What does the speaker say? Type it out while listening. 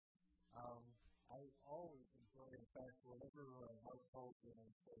fact, whatever household says,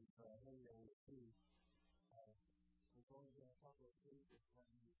 hey, see, we're going to a couple of weeks when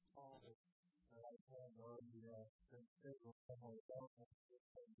you call it, I told her the state will come on the phone and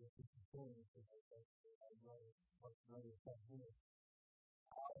just keep doing it because I know what's really something.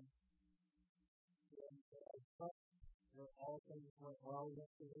 All things went well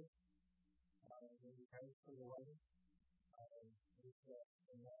yesterday. We prayed for the wedding. It's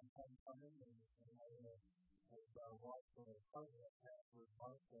a long time coming, and I watched the partner with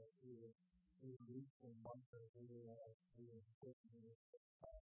Martha who weeks and months of really taking it.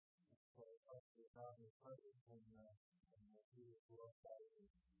 So after God is present, and he was glorified, and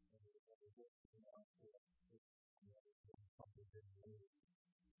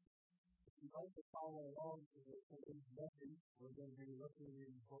if you'd like to follow along to today's message, we're going to be looking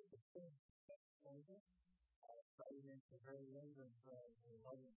in book of Kings, starting at the very end of the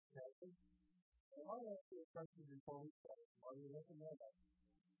 11th chapter. I want to ask you a question before we start. While you're looking at that,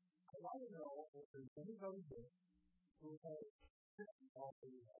 I want to know if there's anybody here who has written all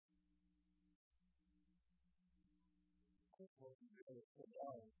the years. Well, you got to sit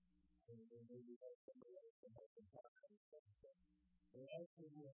down, and then maybe that's somebody else that has some time. There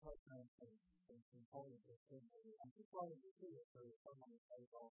actually be a program and components of things. I just wanted to see if there was someone who has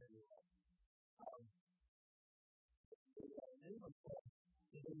all figured out. The name of the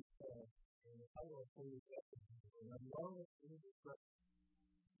today's and the title of today's message is Longest Indiscretion.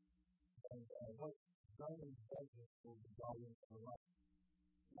 And what Zion Judges will be guiding our life.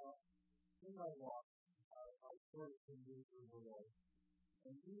 Now, in my walk, I started to move through the world.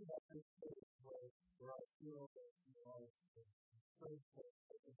 And even at this stage where I feel that I was prayed for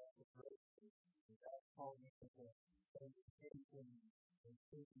about the grace, and God called me to sanctification and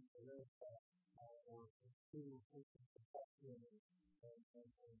taking the live or to taking compassion and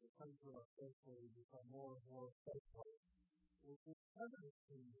because of our faithful, we become more and more faithful. It's evident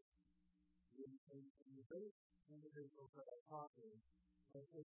to me in the base individuals that I talk to, that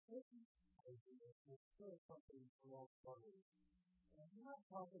it's taking it's still something for all parties. And I'm not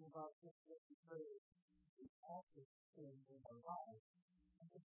talking about just what we say is active in our lives. I'm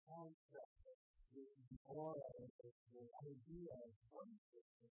just trying to the aura of the idea of one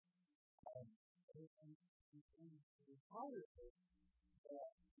system. And the part of it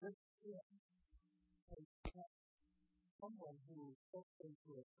that this is someone who steps into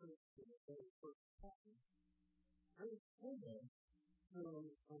a church for the very first time. Very similar to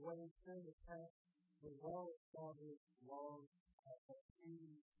the way sin attacks the well-established laws of a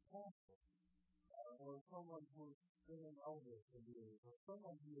pastor, or someone who's been an elder for years, or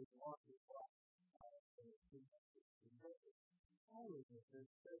someone who has walked his life. Always is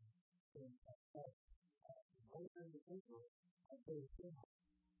this thing in most individuals, I say similar.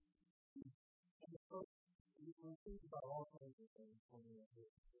 And so, you can think about all kinds of things when you're in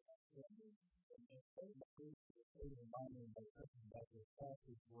this. And instead of being reminded by something that the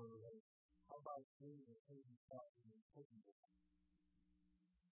passage were like, how about being a certain spot in the important one?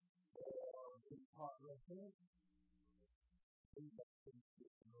 Or being taught right here, things that things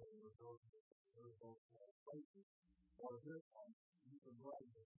get to know or those places, or this one, you can write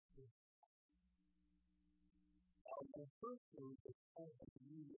it. The first group is called the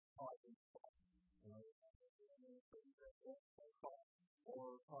immediate causes.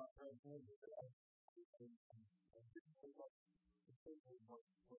 Or right-handed.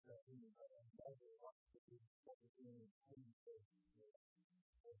 What that means.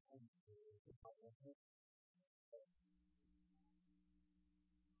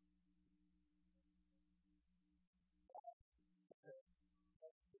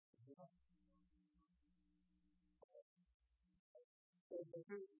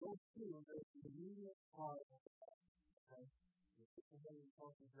 Those two are the immediate cause of the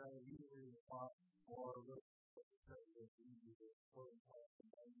immediately respond or look at the study of the immediate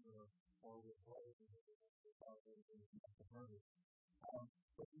or with what is the murder.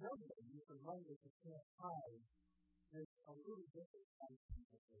 But the other thing, you can write it at the same time, is a little different kind of thing.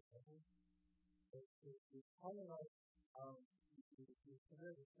 It's kind of like you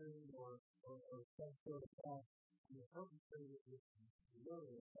commit a sin or some sort of act, and the perpetrator is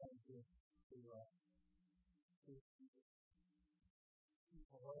really trying to keep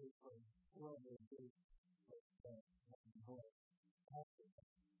away from whoever it is that's involved.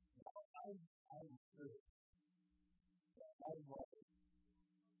 I'm sure that I was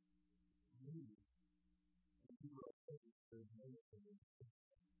me, and you were registered nation.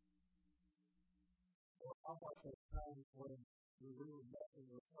 Or how about the times when you're really messing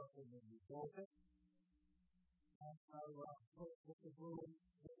with something and you broke it? And I put the broom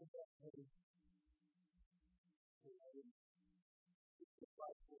in the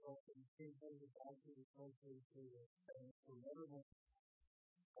and you can't bring it back to the country and for everyone,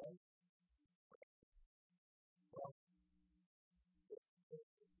 right? Well,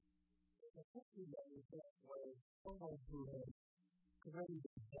 the picture that we get was someone who had created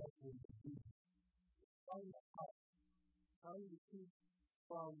the death and disease. Trying to keep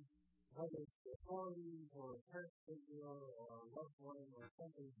from whether it's the authorities or a parent figure or a loved one or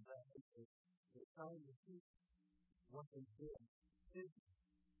something of that nature, they're trying to keep what they did hidden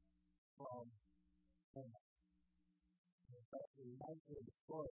from them. In fact, it reminds me of the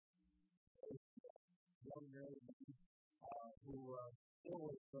story of a young man who still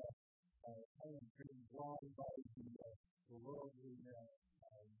was kind of being drawn by the worldly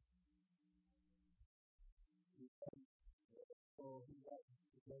so he got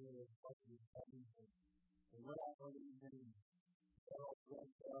together with a bunch of his buddies and went out one evening and they all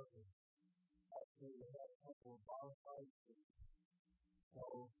dressed up and actually they had a couple of bar fights and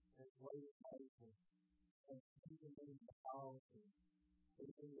so it's late at night and people in the house and they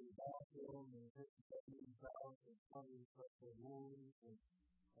go to the bathroom and hit the bedroom's house and probably put their wounds and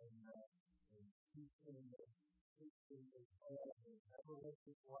he's in the bed and never left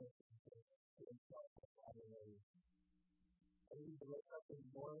his wife until himself was out of the and he woke up in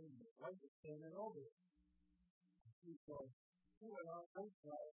the morning and his wife was standing over him. He said, "You went out late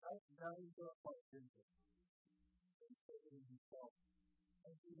last night and got into a fight, didn't you?" And he said to himself,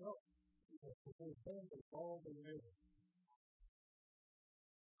 "As you know, his hands are all the way."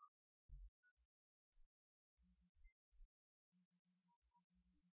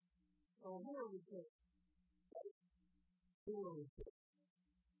 So who are we kidding? Who are we kidding?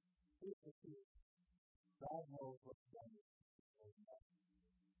 Who are we kidding? God knows what's done.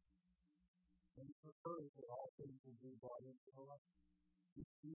 And he prefers that all things will be brought into the light.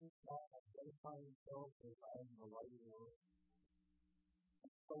 Jesus God identified himself as I am the light of the world.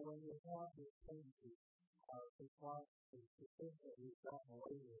 So when we have this tendency to try to think that we've gotten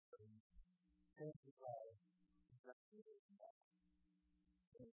away with things, chances are that it is not.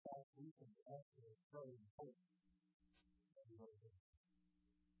 In fact, we can actually very important.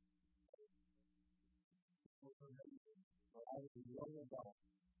 But I was a young adult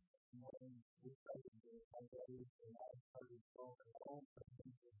when we started doing my days and I started going home and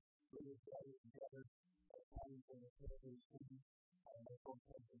we were getting together at times in the family city and I don't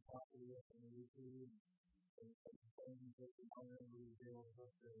have the property up in the weekly and things that we learned we were dealing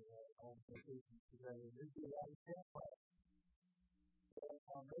with all the vacations together. We'd be out of campfire. It's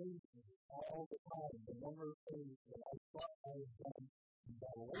amazing all the time the number of things that I thought I had done and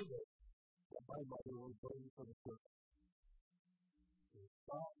got away with that my mother was waiting for the church.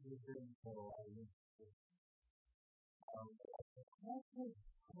 Stop the thing for a while.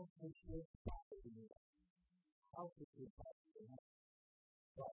 How could this possibly how could this possibly happen?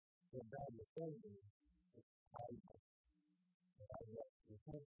 But the bad mistake is I left the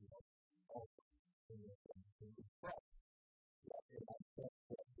country also in the country. But and I felt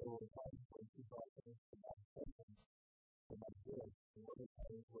that there was one for 2000 and I sent them to my kids and what it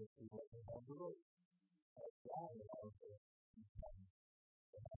was to working on the road. As God also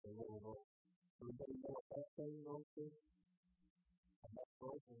a little road. Everybody know what that thing road is? And that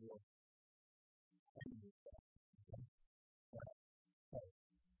road is what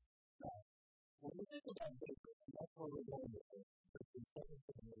when you think about David, and that's where we're going with this, the second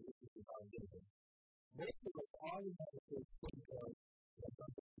thing that we think about David, most of us automatically think of the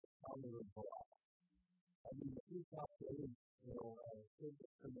power of God. I mean, if you talk to any, kids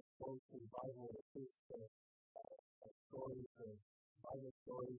that come close to the Bible, or kids stories, or Bible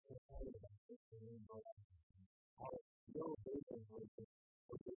stories, or all of that, how little David was just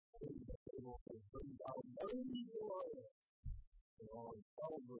king that they will bring down mighty warriors. And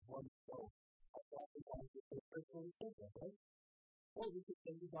Saul was one stone. I thought the guy was the first one to say that, right? Or we could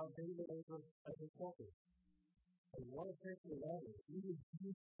think about David as a shepherd. And what a picture that is. He was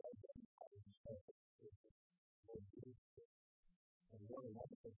used by them as a shepherd. And what a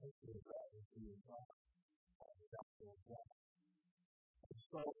wonderful picture of that is being taught by the gospel of God.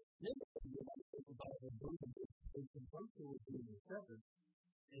 So, this is what you might think about when David is conversing with being a shepherd,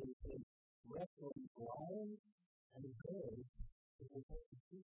 is wrestling lions and bears to protect the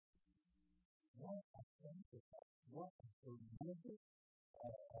sheep. What a sacrifice. What a tremendous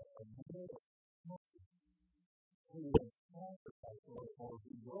person who was sacrificed or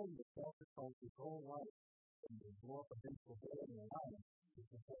who willing to sacrifice his whole life and to go up against the bear and the lion to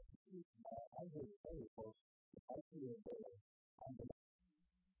protect the sheep. I'm here to tell you, folks, if I see a bear, I'm going to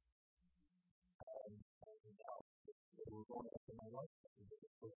we're going after my life.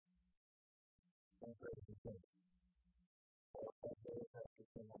 That's very good.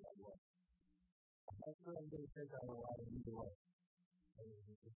 everything on my way. I'm sure I'm going to take out a lot of either way. And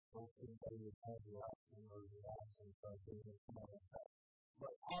just don't think that you have your option or your option and start doing it some other time.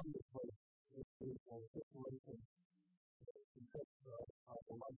 But obviously, if there's a situation because of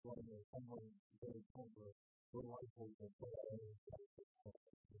a loved one or someone very close, we're likely to put our own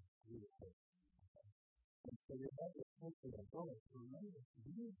and so you have this person of God, remember,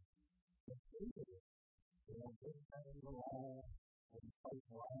 you have created it. You know, this kind of rely and fight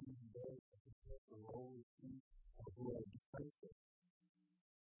around and there to protect the role of who are defensive.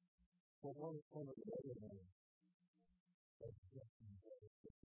 But what is one of the other ones? That's just in the way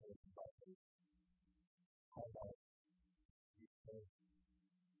how about because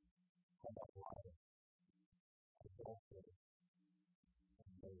how about life, adultery,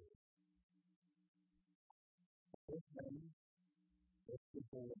 and marriage. This means that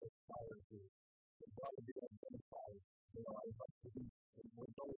people will aspire to try to be identified. You know, I'd like to be,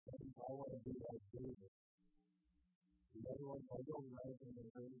 with those things, I want to be like David. The other one, I don't imagine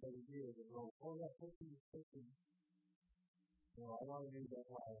that everybody here will go, oh, that person is taken. You know, I want to be that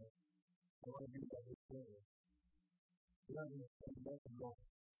liar. I want to be that sinner. You don't understand nothing wrong.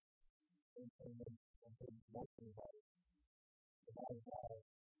 And nothing about it. About God,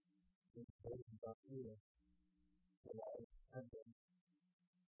 this person about you, the life, heaven,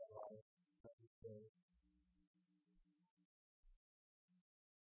 the life, that is there.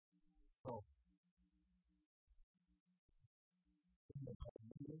 So, in the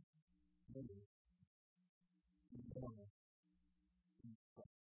community, maybe, you know,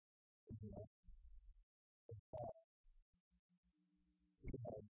 we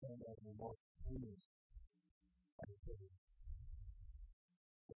have some of the most famous activities.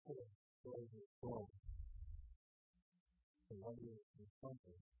 The fourth story of God, the wonder of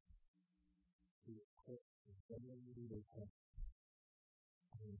something, who is quick and genuinely leadership,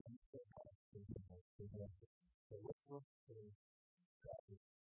 and in each of us, in people, to help us. So let's look to chapter.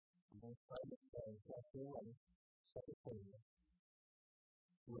 I'm going to start with chapter 1, 2 Samuel.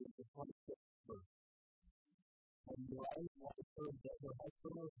 Read the 26th verse. And Elijah heard that her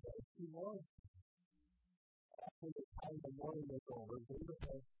husband was dead. She was. After the time the morning was over, David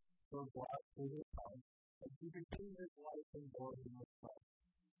had her brought to his house, and she became his wife and bore him a son.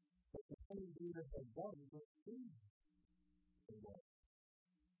 But the thing David had done was sin. The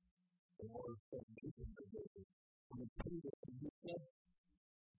Lord said, David to David, and David, and he said,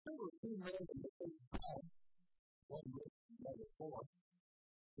 there were two men in the same town, one rich and the other poor.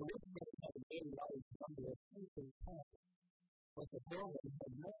 The rich man had a very large number of sheep and cattle, but the poor one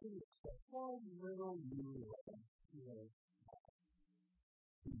had nothing except one little ewe lamb. He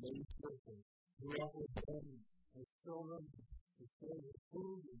made certain, grew up with them, his children, his favorite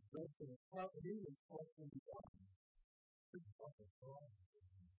food, his dress, and his cup, and he was close to the God. His father saw him.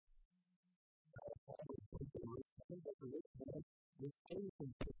 But the rich man was saved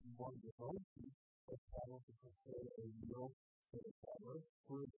from taking one of his own sheep, but traveled to prepare a meal for the farmer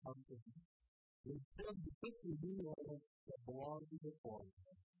who had come to him. Instead, he took the ewe lamb that belonged to the poor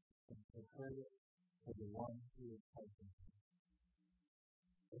man and prepared it for the one who had come to him.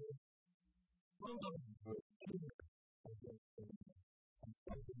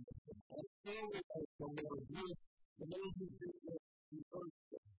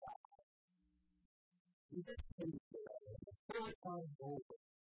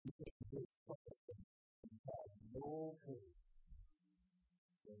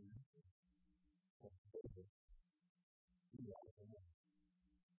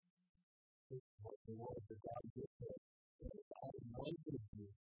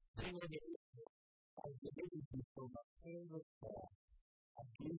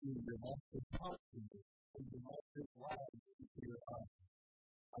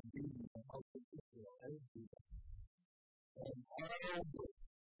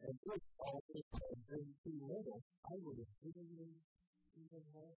 And this also had been too little, I would have given you even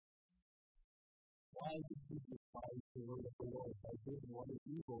more. Why did you despise the word of the Lord by doing what is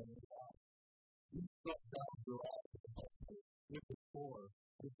evil in his eyes? You struck down your eyes with the sword,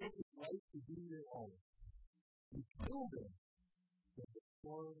 and took his right to do your own. You killed him with the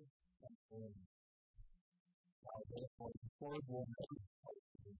sword and flame. Now therefore the sword will never fight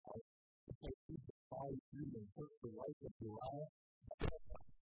in his heart, because he despised you and took the right of your eye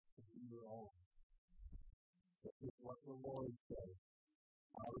to do your own. This is what the Lord says.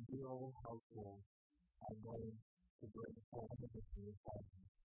 Our dear old household, I'm going to bring holiness into your family.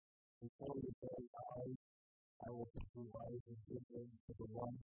 Before you very eyes, I will take your wife and give them to the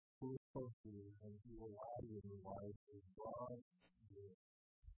one who is close to you, and he will lie with your wife with broad and good.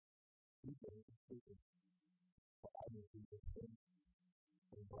 He is speaking, but I will be the king.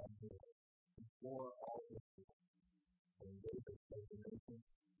 and God did it. Before all this, and David said to Nathan,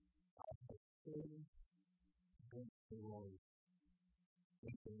 I have sinned against the Lord.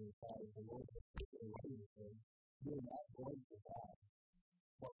 Nathan replied, the Lord has taken away with him. You are not going to die.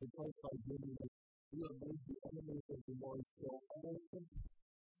 But because I did it, you have made the enemies of the Lord so awesome.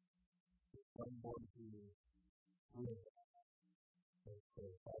 I'm going to live. So,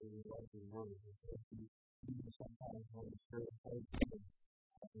 Father, we love your word. And so, even sometimes when we share a place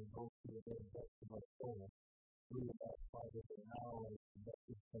and go through the very depths of our soul, through that Father, that now is the best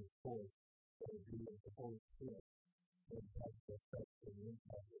of place forth, that it be of the Holy Spirit, that it has the effect and the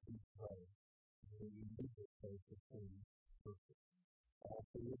impact of each prayer. And we need this place to be perfect. All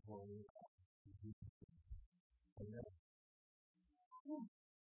for your glory, in Jesus' name. Amen.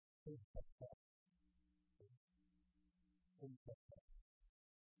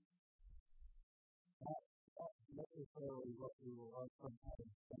 Not necessarily what we will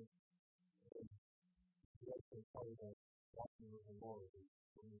sometimes think is the part of walking with the Lord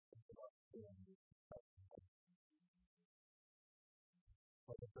when we think about sin.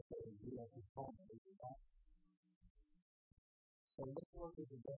 But it's okay to do that with Paul. So let's look at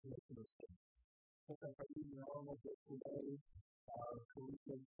the definition of sin. Since I'm reading the normal book today,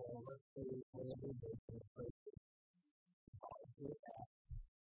 Philippians, let's say, whatever the illustration is at,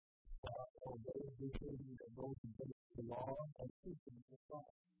 or those decisions that goes against the law and teaching the law.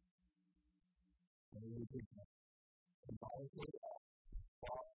 And we do that. And honestly,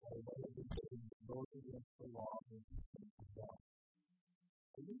 or those decisions that goes against the law and teaching the law.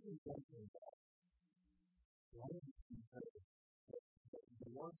 And you can think of that. Why do you think that? The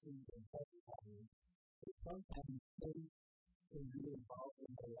one thing in testifying is sometimes sin can be involved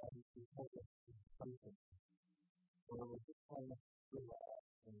in the life because of the person. Where we're just trying to relax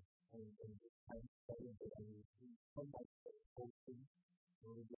and just kind of say that we sometimes get coaching,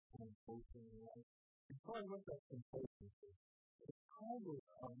 or we're just kind of coaching in life. It's kind of what that temptation is. It's kind of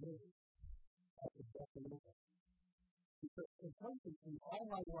a myth at the definition. Because temptation can all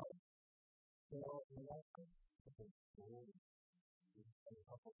my life. So, in that sense, it's a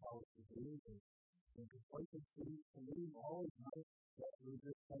couple hours to do, and complacency can be always nice that we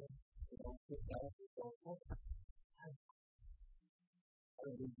just kind of, sit back and go, oh, I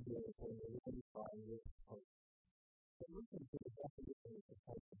don't need to do this when we're really trying to coach. But listen to the definition of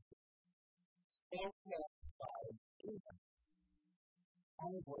complacency. Self-satisfied freedom.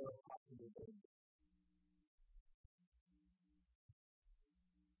 Unaware of possible danger.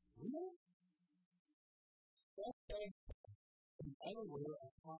 Really? Self-satisfied and unaware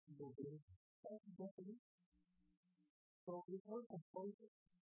of possible danger. That's the definition. So if we're complacent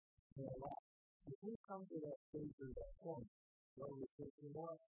in our life, if we come to that stage or that point where we say, you know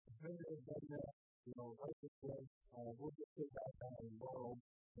what, I've been there, done that, right this way, we'll just sit back down and roll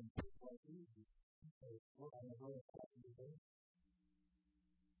and take life easy. Okay, we're on a very possible danger.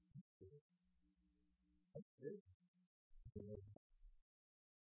 That's good.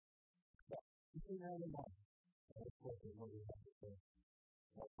 But keep an eye in mind. That's what we have to say.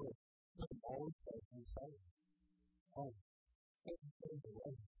 That's what we always say in silence. Certain things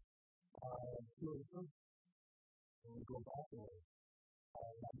away. Really good. When we go back away.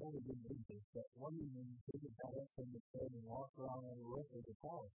 I know we didn't read this, but one evening, David got up from the bed and walked around on the roof of the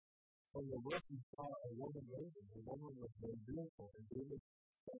tower. From the roof, he saw a woman waiting. The woman was very beautiful, and David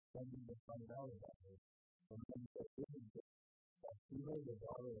started sending to find out about her. And then he said, this is Bathsheba, the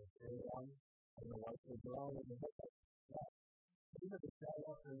daughter of Aaron, and the wife of Brown in the head. Now, David had got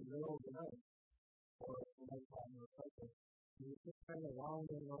up in the middle of the night, or the night time or something. He was just kind of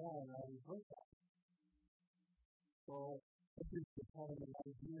wandering around out of his house. So, this is the kind of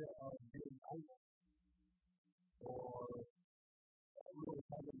idea of being idle, or really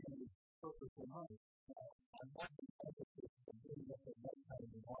having any purpose in life. I'm not the emphasis of getting up at night time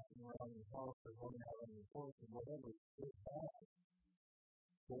and walking around the house or going out on the porch or whatever. It's bad.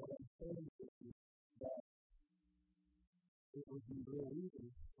 But what I'm saying is that it would be real easy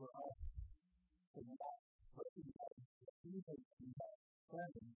for us to not recognize that even in that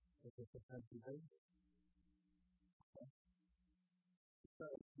planning is a potential danger.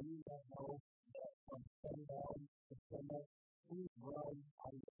 Because we don't know that from sundown to sunset, we run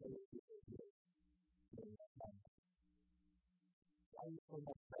on the face of the earth during that time. Why is so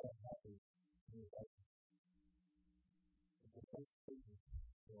much bad happening in your life? It's a nice thing,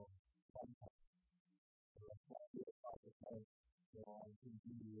 sometimes. Let's not be about the time, on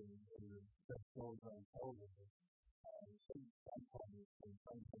TV and just shows on television. Sometimes when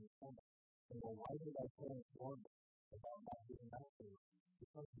something comes, why did I tell it normal about not being out there?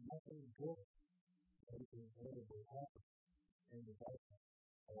 Because nothing good, anything good will happen in the darkness.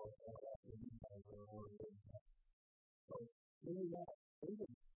 after midnight or whatever it is. So, really, David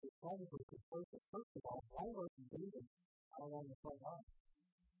is probably the first of all, why wasn't David out on the front line?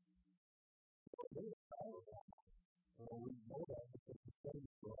 Well, David followed that. Well, we know that because the study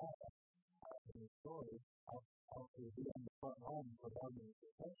for us in the story how to be on the front line for government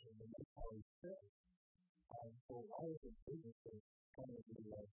protection, and that's how he said. So why is it David kind of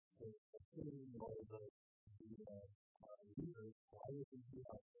the king or the leader? Why isn't he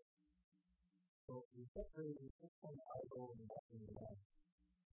out there? So we separated this kind of idol and nothing else.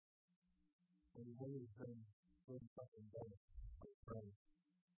 And we always bring something better for a friend.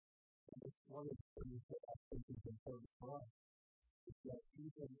 And this one of the things that I think is important for us is that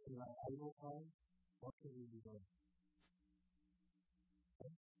even in our idle time, what can we be doing?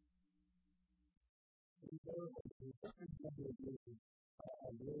 We know that the second number of years I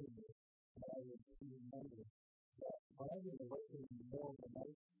learned this, and I was remember that when I get away in the middle of the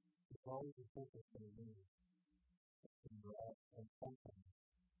night, it's always a focus on the news. And sometimes.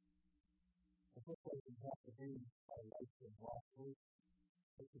 The first way we have to be our life in lawfully,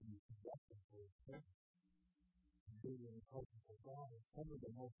 it can be subjective for a person. Being in the presence of God is some of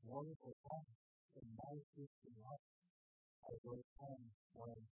the most wonderful times in my Christian life. I wrote times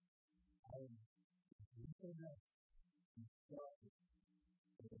when I am deeply next and started.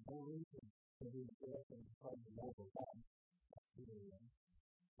 And there's no reason for me to get up and try to overcome. That's the reason.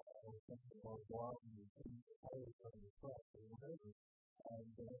 I was thinking about God and the things that I was trying to trust or whatever. And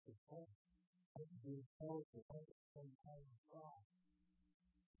I said, oh, I'm being told to understand time of God.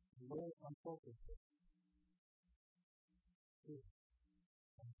 Lord, I'm focused.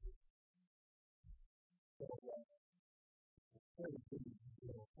 Friends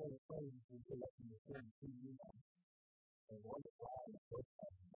will be up in the same TV and one of the first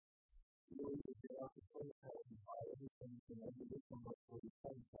time. You know, you get out the first time and buy everything and everything from what for the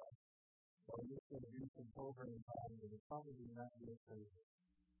same time. So you're just going to do some programming time and it's probably not your favorite.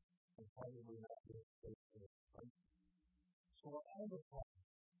 It's probably not your favorite. Right? So other time,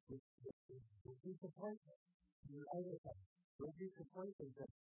 we'll be complacent. Your other time, we'll be complacent that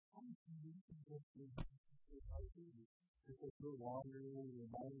I'm because you're wandering, your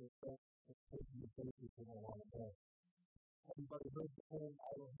mind is set, it's taking you places you don't want to go. Everybody heard the term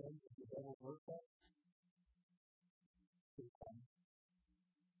idle hands that the devil works at?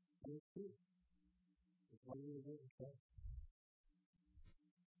 It's true. It's what you're going to say.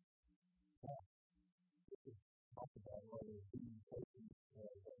 This is talk about what is being taken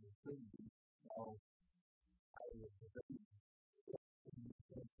what is being now I was very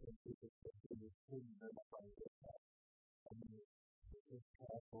this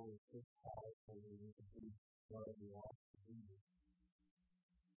castle is this powerful and you can do whatever you want to do.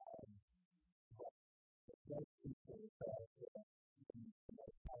 The best people that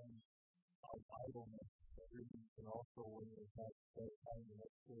our idleness and also when there's that time to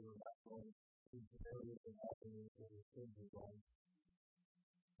make sure we're not going into areas and avenues where the things are going.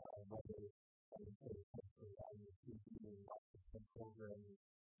 Whether I would say essentially on the TV and lots of programming,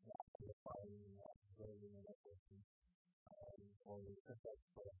 amplifying and observing and networking, or the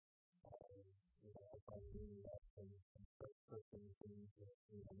effects of I find really that some great persons and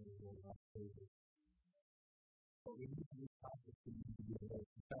really not favors. But we need to be conscious we need to be aware of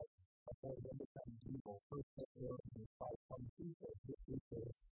that. Because every time people first get there and fight some people, this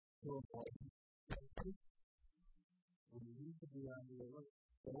is still important. We need to be on the alert.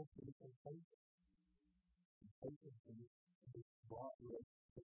 Don't be complacent. Complacency is brought with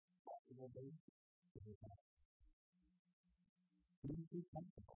possible basis to the past. Be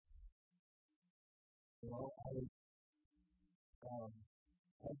comfortable. You know, I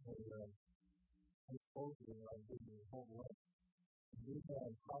spoke to you on the whole way. We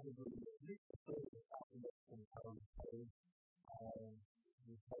had probably at least a third of the population in town paid.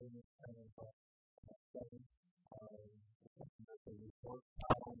 We paid kind of seven. The report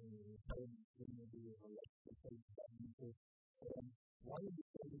town and we paid community of elected paid. And one of the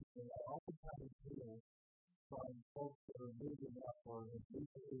things that I oftentimes hear from folks that are moving up or have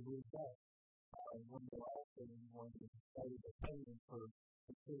recently moved up, when they're asking when they study the training for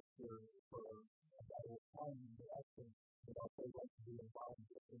the sister for a time in the action, they like to be involved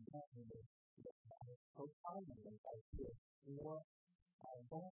in that and so finally I feel, you know what,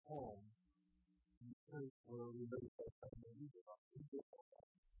 back home in the church where we raised our family, we did not do this all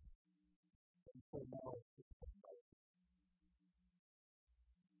that. And so now it's just like,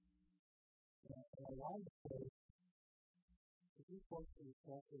 and a lot of places, if you folks are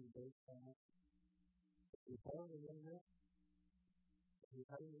exactly based on it, if you have an internet, if you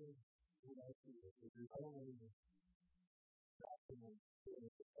have an document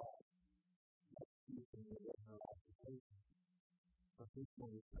experience of God. That's using it in her occupation. But this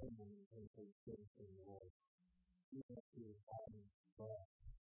one is trembling as they face the Lord. Even if she is having God,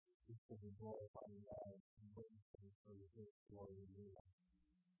 she will be glorifying God and witnessing for His glory in you.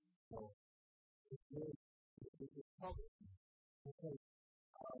 So, it's good. It's public. Okay.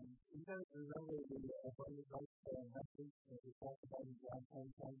 You guys remember the abundant life message that we talked about in John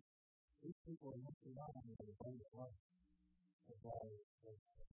 10:10? These people are missing out on the abundant life. And God is the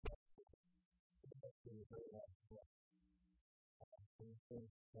very last breath. But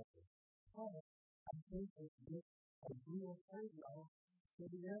I think it's just a real playground for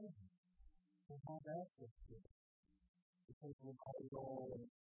the enemy to have access to it. Because when I go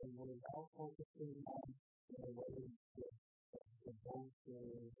and we're now focusing on the ways that the boats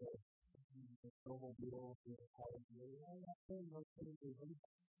the snowmobiles and the cars, I'm not saying those things are good.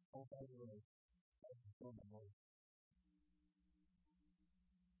 All by the way, that's so much.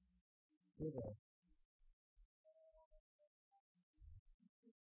 Good.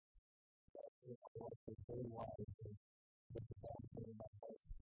 It's very wise and it's about getting my place.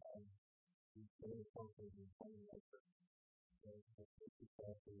 It's very focused and funny like that. It's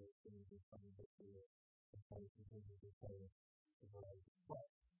exactly what things are coming to do. It's how it's continuing to play the variety. But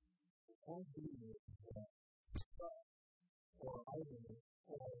the whole thing is that or irony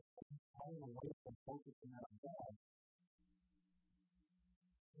or tying away from focusing on God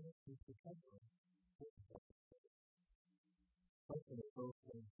is the temporary. Most of the first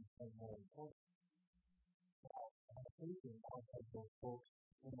things become more important. Now, I'm thinking of those folks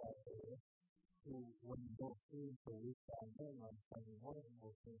in that area who, when you go through the week down there on Sunday morning,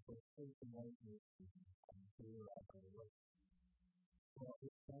 will say, "But Thursday night is here on the way." Well,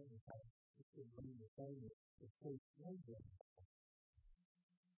 it's kind of like, it's a really thing. It's so strange.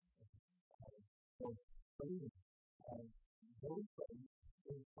 So, freedom and those things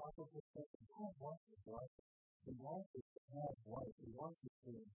is probably what God wants us, right? He wants us to have life. He wants us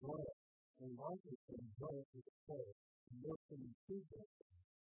to enjoy it. He wants us to enjoy it to the full. And there's some improvement.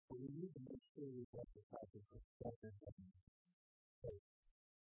 But we need to make sure we get the practice of self-improvement. So,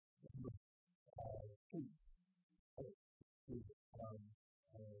 number two,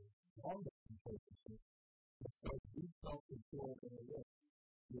 longer interpretation. It says, be self-controlled in a way.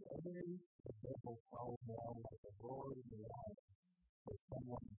 The enemy is therefore followed now like a roaring lion for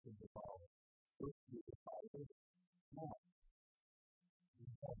someone to devour. First, you defile it. Now, the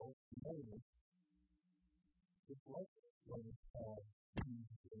devil, the enemy, is like it when it's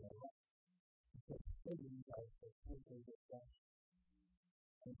used in our life. Because Satan does the temple of flesh.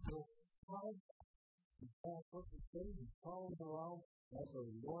 And so, God, in fact, what the Satan is following around as a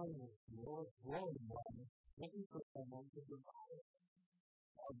roaring lion, looking for someone to devour.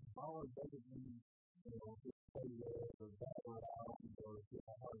 Devour doesn't mean, just stay there or battle around or get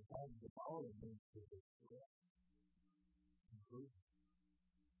a hard time. Devour means to destroy. Improve.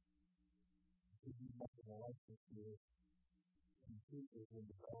 If you make an election to compete with the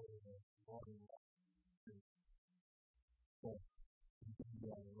development of modern life, but you can be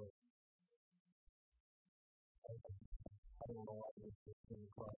on the road. I don't know why this is in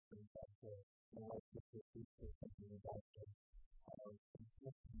the question, but I like to speak to something about it.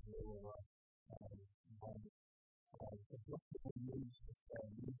 Adjustable needs to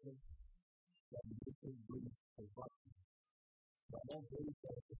stagnation brings corruption. But that brings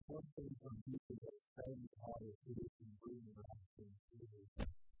us to something from people that study how to do it and bring it up to the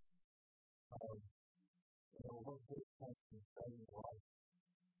what this has to say was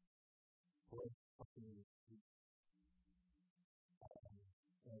what something is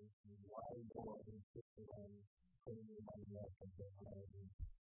and why go up and sit around putting it on the neck and get higher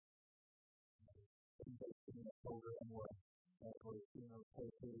and basically in a program where that was,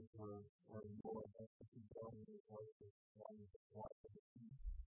 coaches or more than you don't really want to watch it.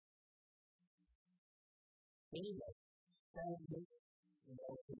 Anyway, stagnation,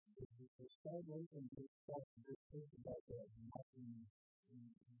 the stagnation just stuff just think about that nothing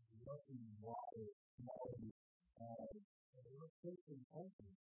water, quality, we're facing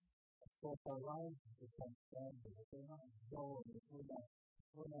open. So if our lives become stagnant, if they're not growing, if we're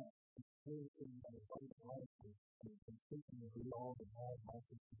not experiencing an abundant life and seeking to do all the bad life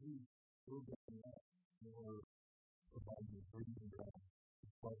is to do, we're getting up and we're providing breathing ground to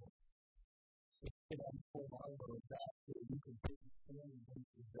struggle. If I'm so hard to adapt to, you can take the stand and make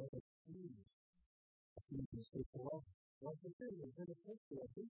the better choose. You can stay alone. Once again, there's been a picture of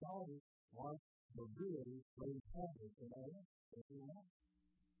this body wants the really great habit in our life.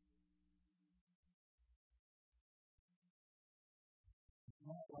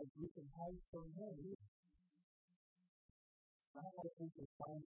 Not like you can hide from him. Not like we can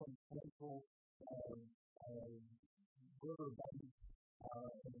find some temple riverbank in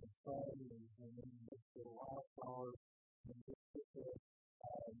the sun and then just the wildflowers and just get there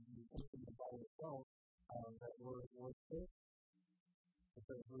and thinking by yourself that we're sick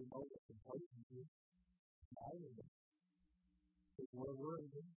because we know that the places is dying. Where we're in,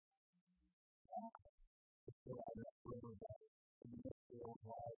 it's still out of that riverbank. And you get the old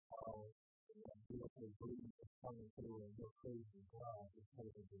wildflowers and beautiful breeze that's coming through and go crazy God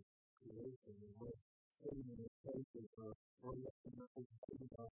because of the creation. And we're sitting in this places where we're looking at this baby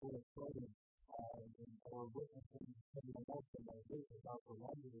full of children and we're witnessing the emotion that this is about the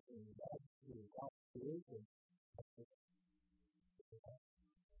wonders and the majesty of God's creation.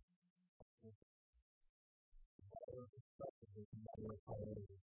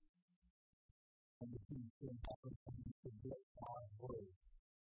 And the peace can happen to get God's word.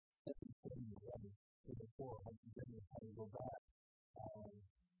 Second thing is ready to the poor. I can get this to go back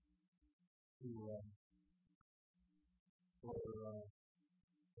to where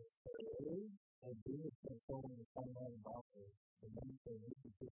and Jesus was showing the sunlight about this. And then he said, "You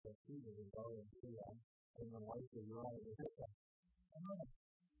can fix that too, and go and do that." And the wife is right with it. And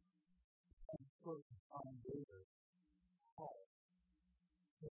I'm sort of on David, Paul,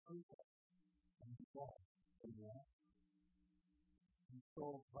 the preacher, and he walked. And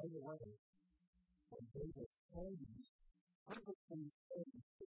so right away, when David stands, perfectly stands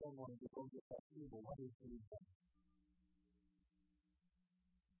for someone to go get that evil, what is he doing?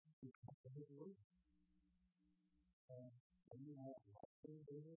 He comes to his room. And you know,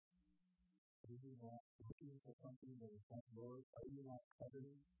 David, do you want looking for something that is not yours? Are you not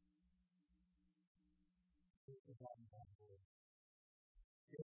coveting? It's about God's word.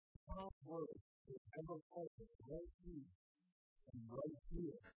 If God's word is ever present right here and right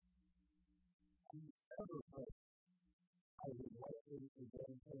here, and ever present, I would like you to go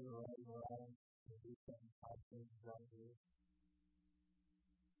and play around and do some type of right here.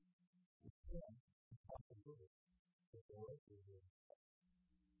 Again, it's not the word. It's the word is here.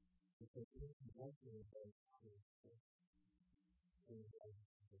 Because it's the word is very true.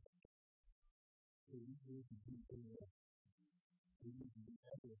 So you need to be there. You need to be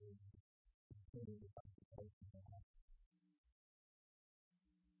everything. So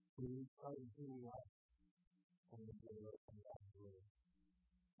we try to do life on the word of God's word.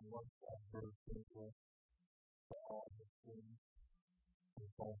 And once that word is what all the things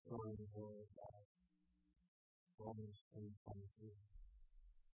is also in the word of God. Romans 3:23.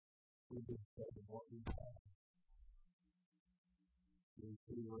 We just said what we have. We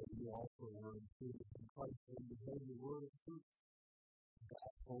see what you also learn too. In Christ, when you heard the word of truth,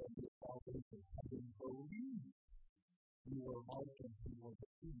 God told you salvation, having believed, you were like unto your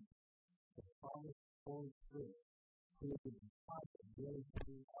defeat. The promised Holy Spirit, who is the deposit given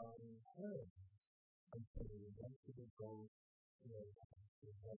to our inheritance until the redemption of those who are in heaven.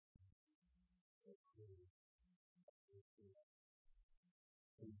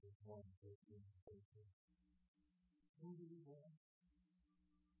 Ephesians 1:13-14. Who do we want?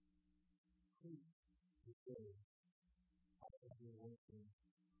 Please, be saved. I have been working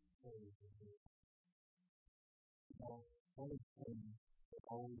for you to do. Now, one thing that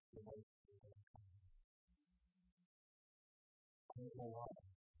always relates to that. I don't know why,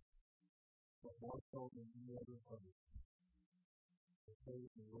 but more so than any other person, the faith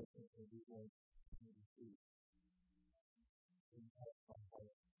and worship that we want to receive impact my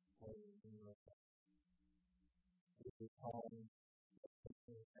heart more than any other. It is calling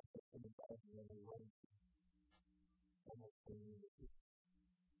and the Bible that I write almost for you.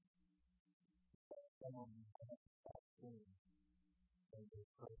 Someone has that thing and they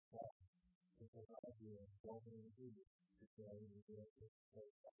trust God because I do and don't even do it. It's not even good. It's so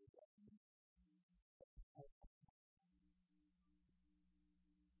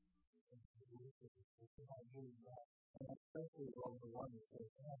and especially those the one that says,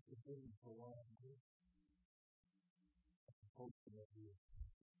 I have to do it for what I'm doing. Ultimately, it's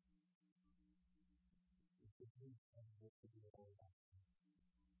the truth and what to do all that.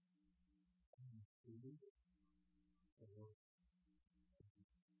 To lead it, to work.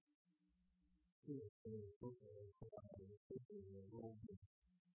 To it, to look at it, to find it, to do it, to roll it,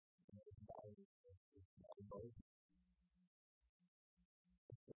 to buy it, to buy it.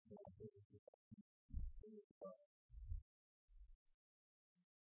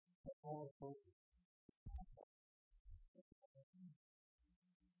 All focus.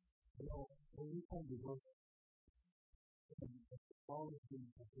 You know, when you come to worship, all the things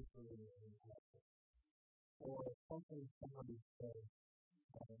particularly in worship, or something somebody says,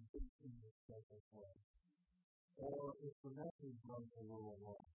 and thinking yourself as well. or if the message runs a little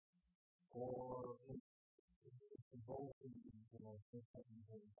long, or if the goal is, things that you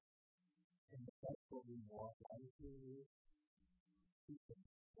do. And that's what we want. Attitude is people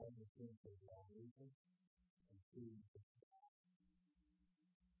understand the wrong reason and see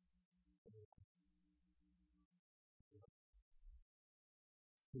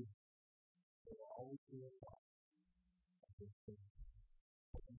they always do it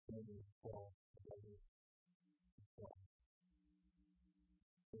and they fall.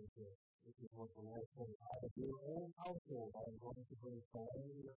 This is what the Lord said. Out of your own household, I am going to bring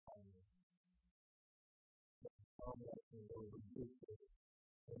calamity upon you. Some of us will rebuke it.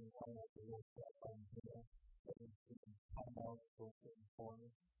 And one of the Lord said, I'm here. And we can come out for certain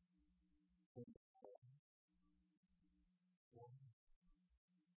corners. This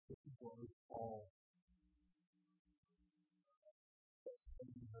is what we call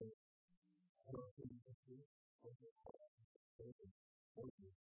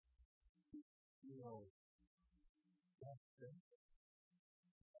you know, that's it.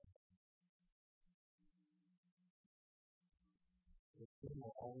 The thing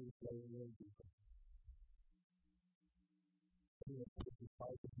will always go in because it's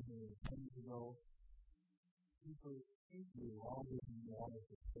like you know, people think you longer than you want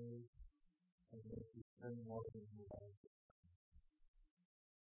to stay, and if you spend more than you want to.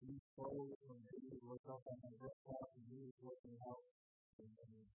 You close when you look up on the desktop and you're looking out and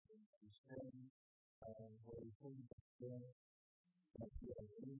you spend where you think you spend, but you have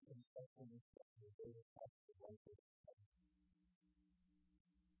any construction and stuff that they would have to like it.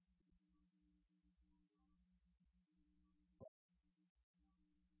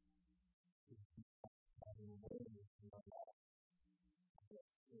 And the way is not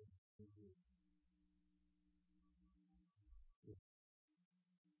just good for you.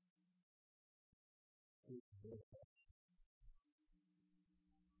 It's good.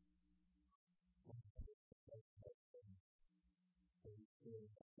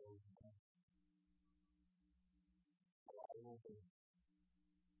 I will be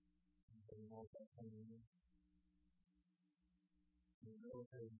more than 10 years. You know,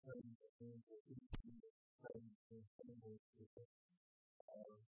 there's certain things that you can do, certain things that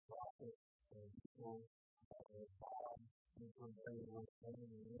profit and people buy different things with money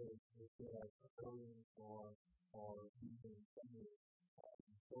and really just get a custodian or even somebody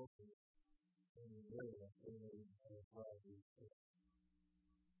sources in the area in the variety of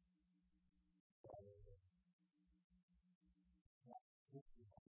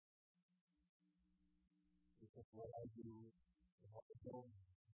because what I do and what I don't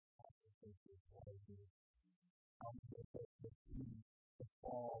think is what I do. I'm going to see the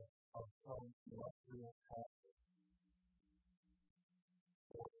fall of some industrial factors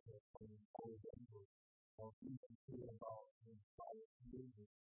or even feel about inspired music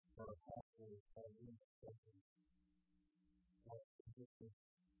that are happening in the country. What this is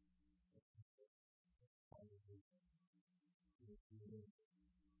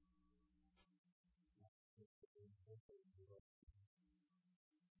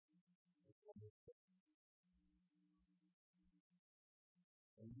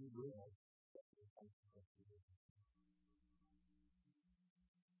and you realize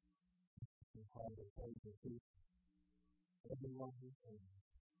and how to play the people. Everyone who can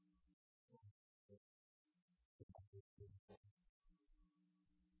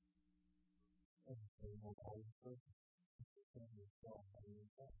everything will always perfect. And yourself and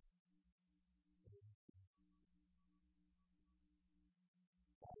yourself.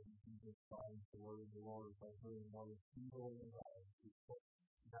 You can just find the word of the Lord by hearing other people and people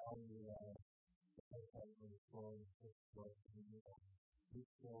down your life. And have them strong and strong in your life. Be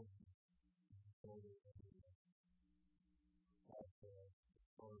strong and strong in your life. That's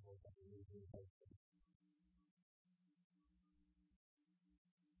horrible that we do like that.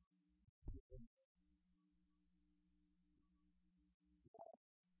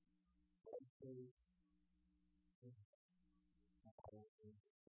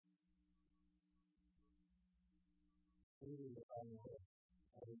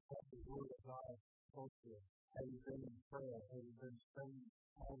 Have you kept the word of God closer? Have you been in prayer? Have you been spending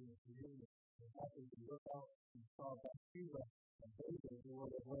time in communion? And happened to look out and saw that Shiva and David who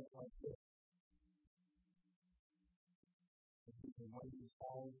would have went like this. If you can wait this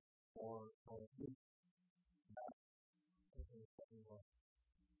time or this back,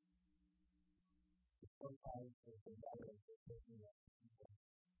 sometimes it's a matter of just looking at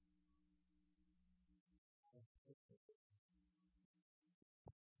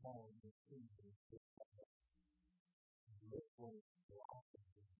small and things and look for the life of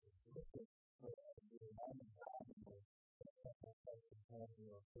this. Look at the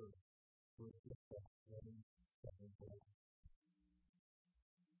our church. We're just letting seven days.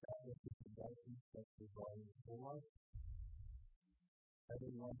 That is the condition that we're going for.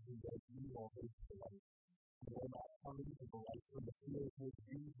 Everyone who does you will hate the light. You will not come into the light, so the fear of his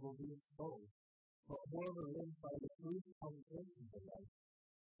deeds will be exposed. But whoever lives by the truth comes into the light,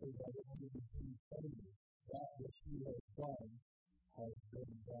 so that it may be plain that which he has done has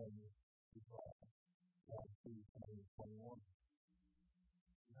been done before. That's 2:21.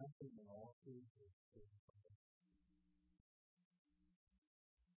 Nothing in all cases is perfect.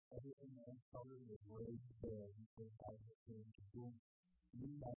 Everything uncovered is raised there because God has been doing. You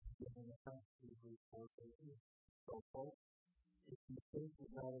have given a account to the great force of it. So, folks, if you think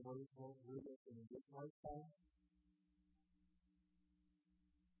that God always won't lead us in this lifetime,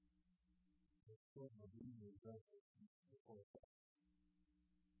 it's still a reason that it's before that.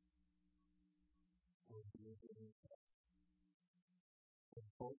 Or be able to do that. So,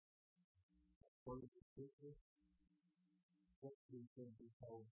 folks, according to Scripture, what do you think is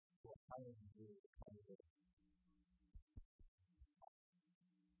called what I am doing to kind of it?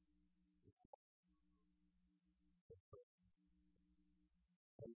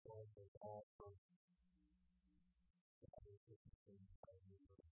 Baseball is all from that is the thing that we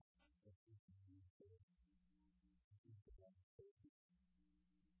do. That we can use to keep the life safe.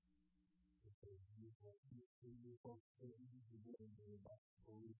 Because you folks that you do about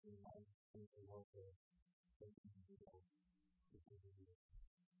believe in life and the welfare that you can do that because of you.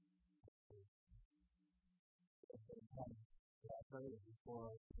 I pray before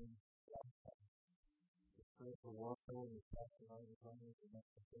I can pray for warfare and passion on the coming and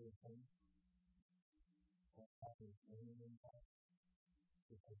that's the third thing. That happens anything that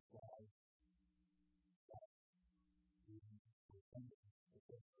because God is dependent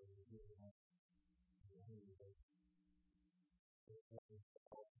because of the really not the Holy Ghost. That is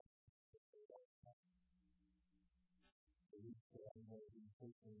all the least that I know in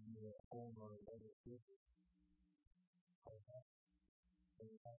person in your home or other places. I have to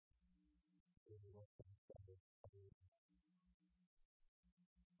say that is what I'm saying.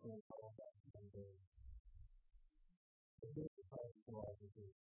 And all that one day. The biggest part of all of it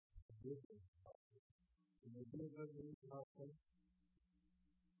is the business process. Can you do a good news about this?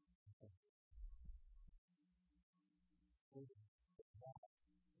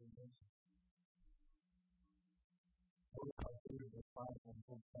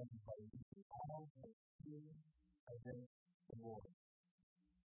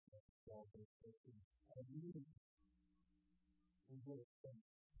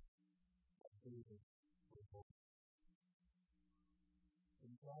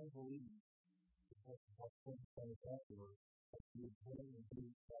 And I believe because of what things say afterwards, that you would pray and do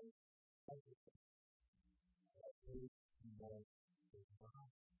everything. That faith and that is God.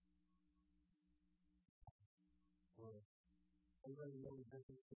 Or everybody know the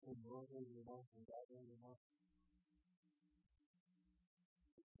difference between worldly remote and godly remote?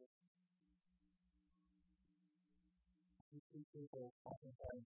 You see people talking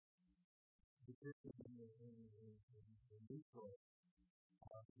about the difference in Detroit.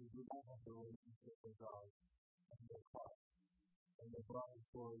 Who do not have the relationship with God and their heart. And they brought the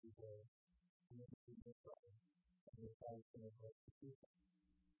stories of ministry with God and the types of persecution.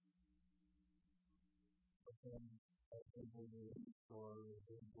 But then, as they go to the or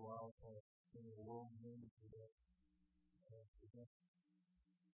they go out in the world ministry that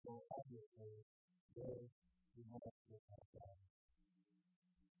so obviously, they do not have God.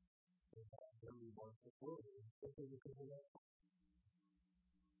 They have very wonderful words. Especially because of that.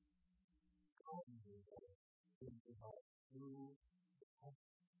 God is about through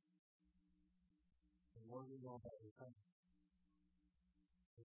the word is all about the time.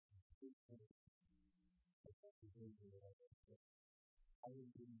 I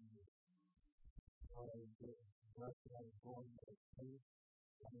would be I was blessed I was born with a faith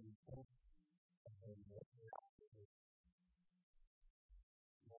and a hope and a Lord,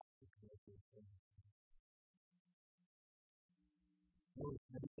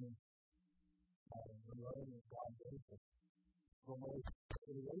 making the love of God faithful. For most of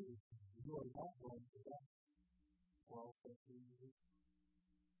the ladies, you are not going to that. Well, so you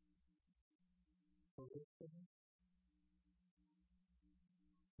so this thing,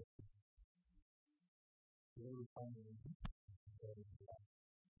 really finding that is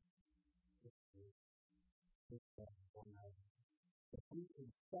if we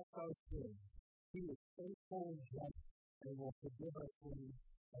accept our sin, He is faithful and just and will forgive us sin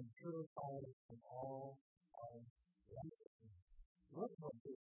and purify us from all our righteousness. Look at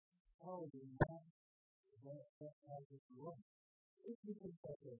this. Oh, you know, that has this look. if you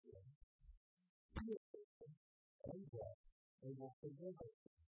confess our sins, He is faithful and just, and will forgive us.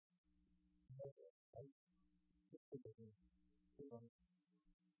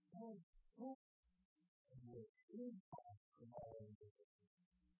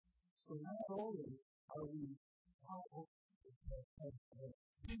 So not only are we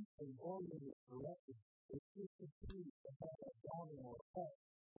and oriented correctly, it's just a key to have a domino effect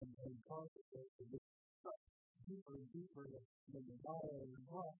and consequence to get deeper and deeper than the fire and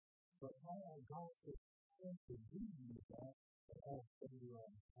rock. But how God says to do that to help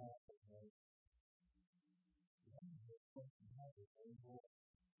everyone happen, right?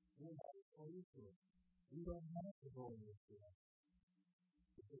 We're not afraid to it. We don't have to go in this way.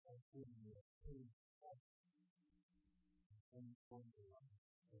 Because I'm feeling it. And from the life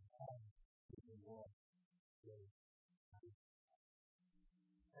of God, we walk with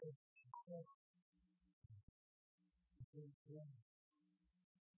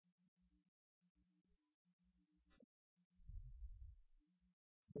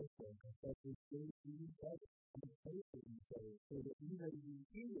that we do each other and pray for each other so that we may be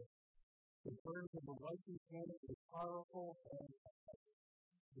healed. The word of the righteous man is powerful and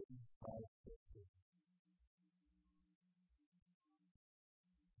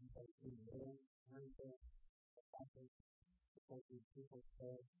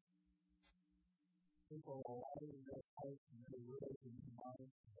people are allowing their faith and their will to be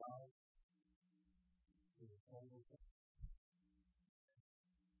mind to God.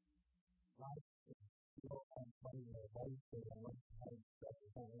 Life is still on fire. Life is a lifetime step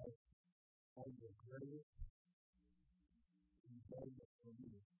of life. All the greatest enjoyment for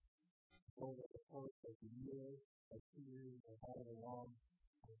me. Over the course of the years, of 2 years, of all along,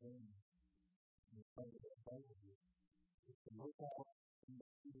 and then in front of the Bible, is to look out and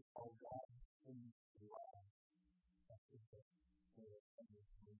see how God can life. That's the best way of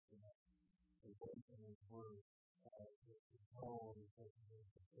understanding that. The voice in His Word, the power of the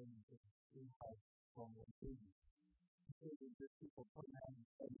things that we have from the baby. These people come out and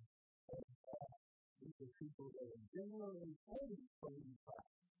say, these are people that are generally saved from the fact.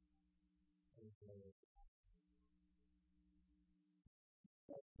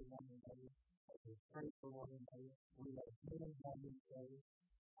 For one another, we pray for one another, we have healing on each other,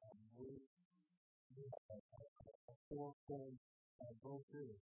 we have a fourfold go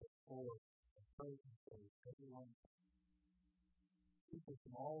through for the praise for everyone. People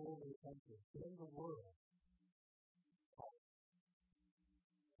from all over the country, in the world,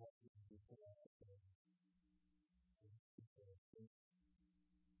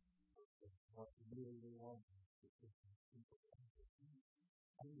 really want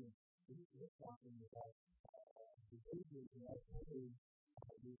we're talking about behaviors that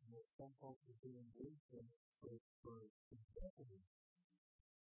some folks are doing for executive.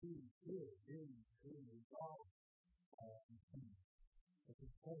 He is being resolved at this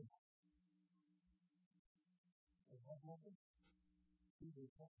point. And what happened? He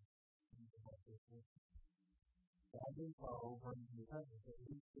resolved. God is over in the heavens, at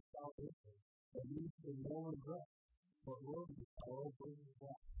least the salvation, at least the lower breath. But Lord, the power brings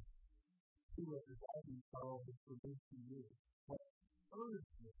back. He was the guiding power of producing you. What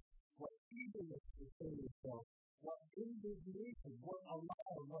urgency, what eagerness to say yourself, what indignation, what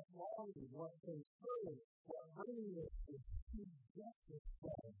alarm, what longing, what concern, what readiness to see justice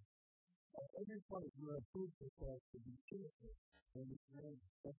done. At every point you are proved yourself to be innocent in this man's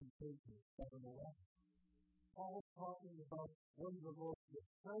reputation of 7-11. Paul talking about one of the most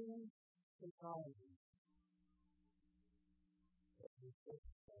depraved societies.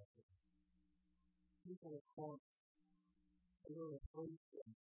 People are caught, they are afraid of,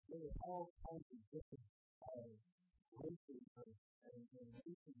 there are all kinds of different races and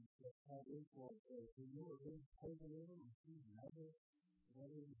nations that have influence there. Do you know who's taking in and who's never?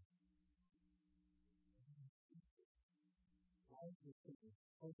 Righteousness,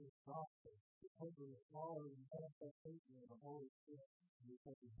 because of gospel, because of the power and manifestation of the Holy Spirit,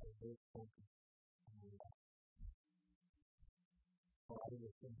 because of the great focus on the life. Father,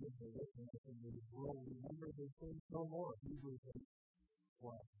 we thank you for listening to this world. Remember the things no more. Hebrews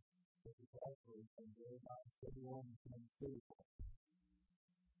 8:1. This is actually from Jeremiah 31 and 2.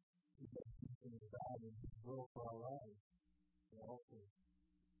 We thank you for the God and His will for our lives. And also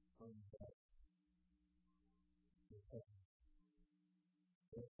from that.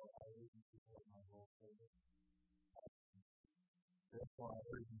 Therefore, I urge you, my whole faith. Therefore, I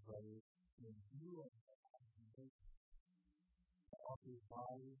urge you, brothers, when you are of His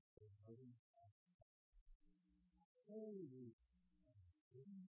body and living holy.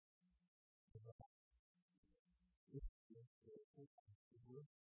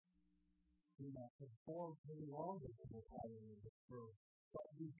 do not conform any longer to the pattern of this world, but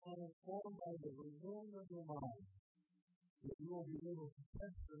be transformed by the renewing of your mind, that you will be able to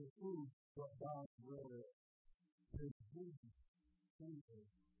test and approve what God's will is. His Jesus, Jesus,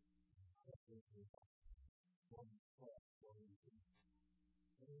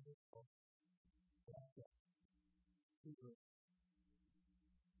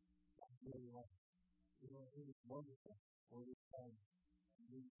 it is wonderful for this time.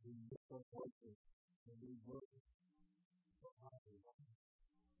 We lift our voices and we worship so happy.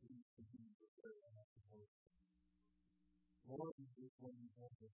 We continue to pray and have to worship. Lord, we just want you to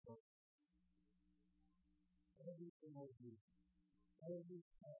have this stuff. Everything I do, every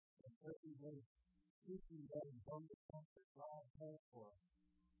step and every way, seeking that abundance that God has for us,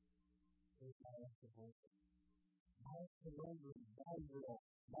 is my act of worship. My surrendering, my will,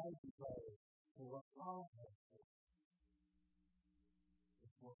 my desire for what God has for us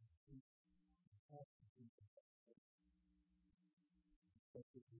is what we seek. Have to seek it. Thank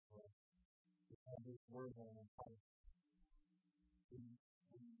you for have this word on our heart. We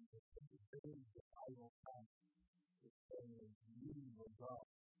the Bible time is saying the meaning of God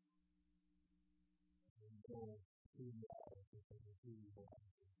and go to the hour because of who you are.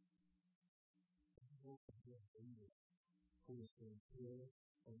 Go to the leader who is sincere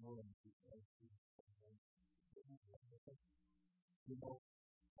and willing to thank you. You know,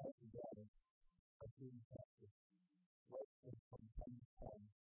 all together, I think that right from time to time,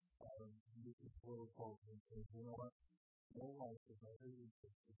 this is protocol and says, you know what? No life is ever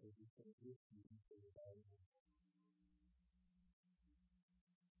useless because you can live you for the Bible.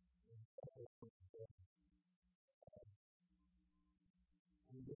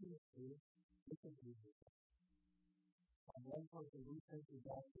 And this is true. This is true. On one person, we think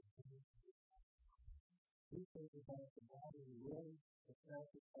about the we think about the body willing to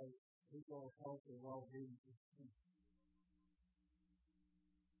sacrifice legal health and well-being to speak.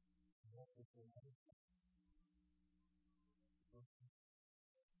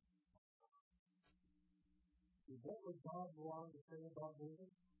 Is that what God wanted to say about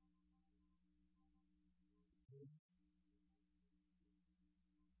moving?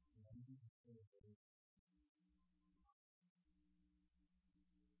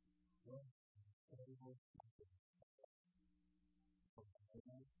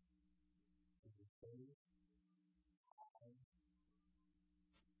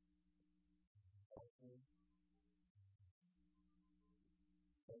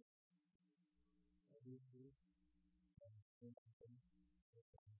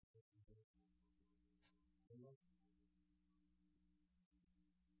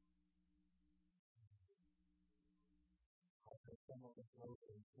 Some of us know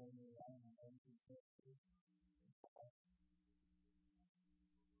that it's going around and unconsensual.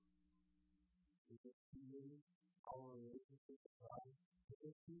 Is it really our relationship with God? Is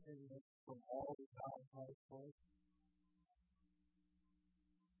it keeping us from all that God has for us?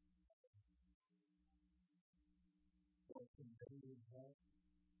 Or continuing that?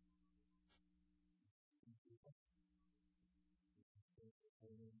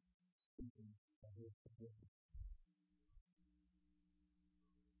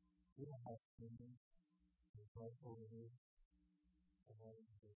 We don't have spending. It's right over here.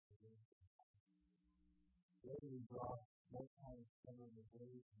 Daily draw more time spent on the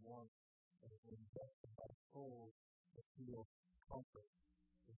days one and when just my soul to feel comfort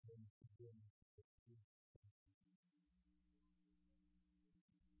within the beginning.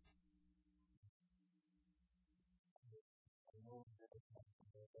 I know that it's not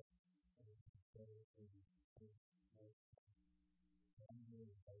the best and it's better for you to feel like I'm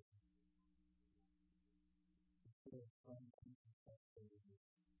really like feel some people that for you.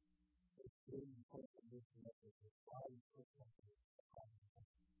 It's really important to listen up with your body for something.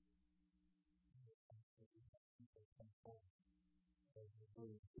 People come forward. As you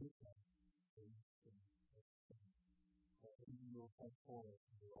really do that, you will come forward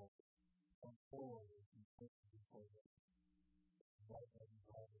to the altar. Come forward as you put before them. But as you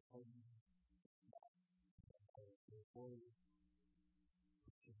have a holy your words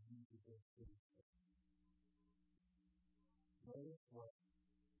should be to go through. Notice what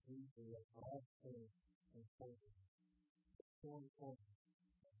Jesus has God said and told us. So important.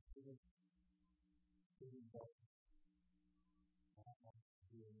 Giving back.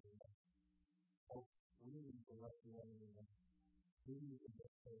 So, we need to let the enemy. We need to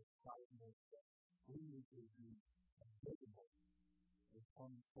get the excitement. We need to be visible. It's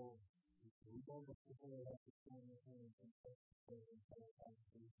come forward. We don't have to hold up the corner and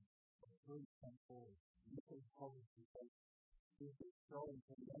please come forward. You can always be faithful. This is showing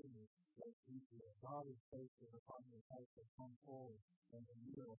to many that God is faithful upon the faith that come forward and the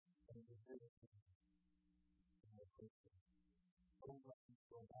real and the faithful in the Christian. Don't let me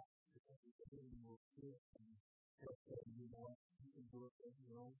go back because the enemy will fear and say, you know what, you can do it in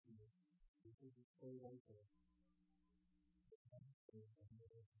your own fear. You can just stay right there.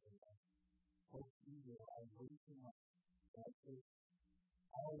 Hope you will, I'm reaching up. That is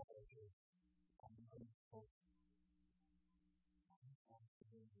all I do. I'm grateful.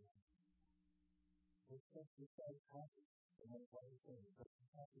 It's just because happy. And that's why I say it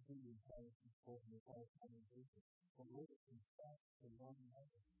doesn't have to be the entire people in the entire congregation. But let it confess to one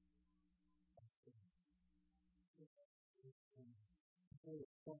another. That's it.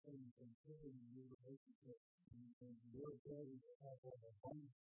 It's something you can do in your relationship. And your ability to have an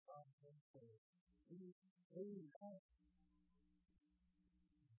abundant confidence. Maybe not.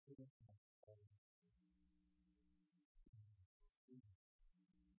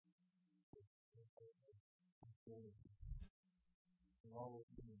 All of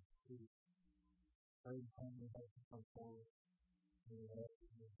you too. Every time we have to come forward, we have to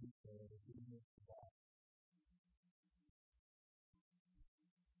be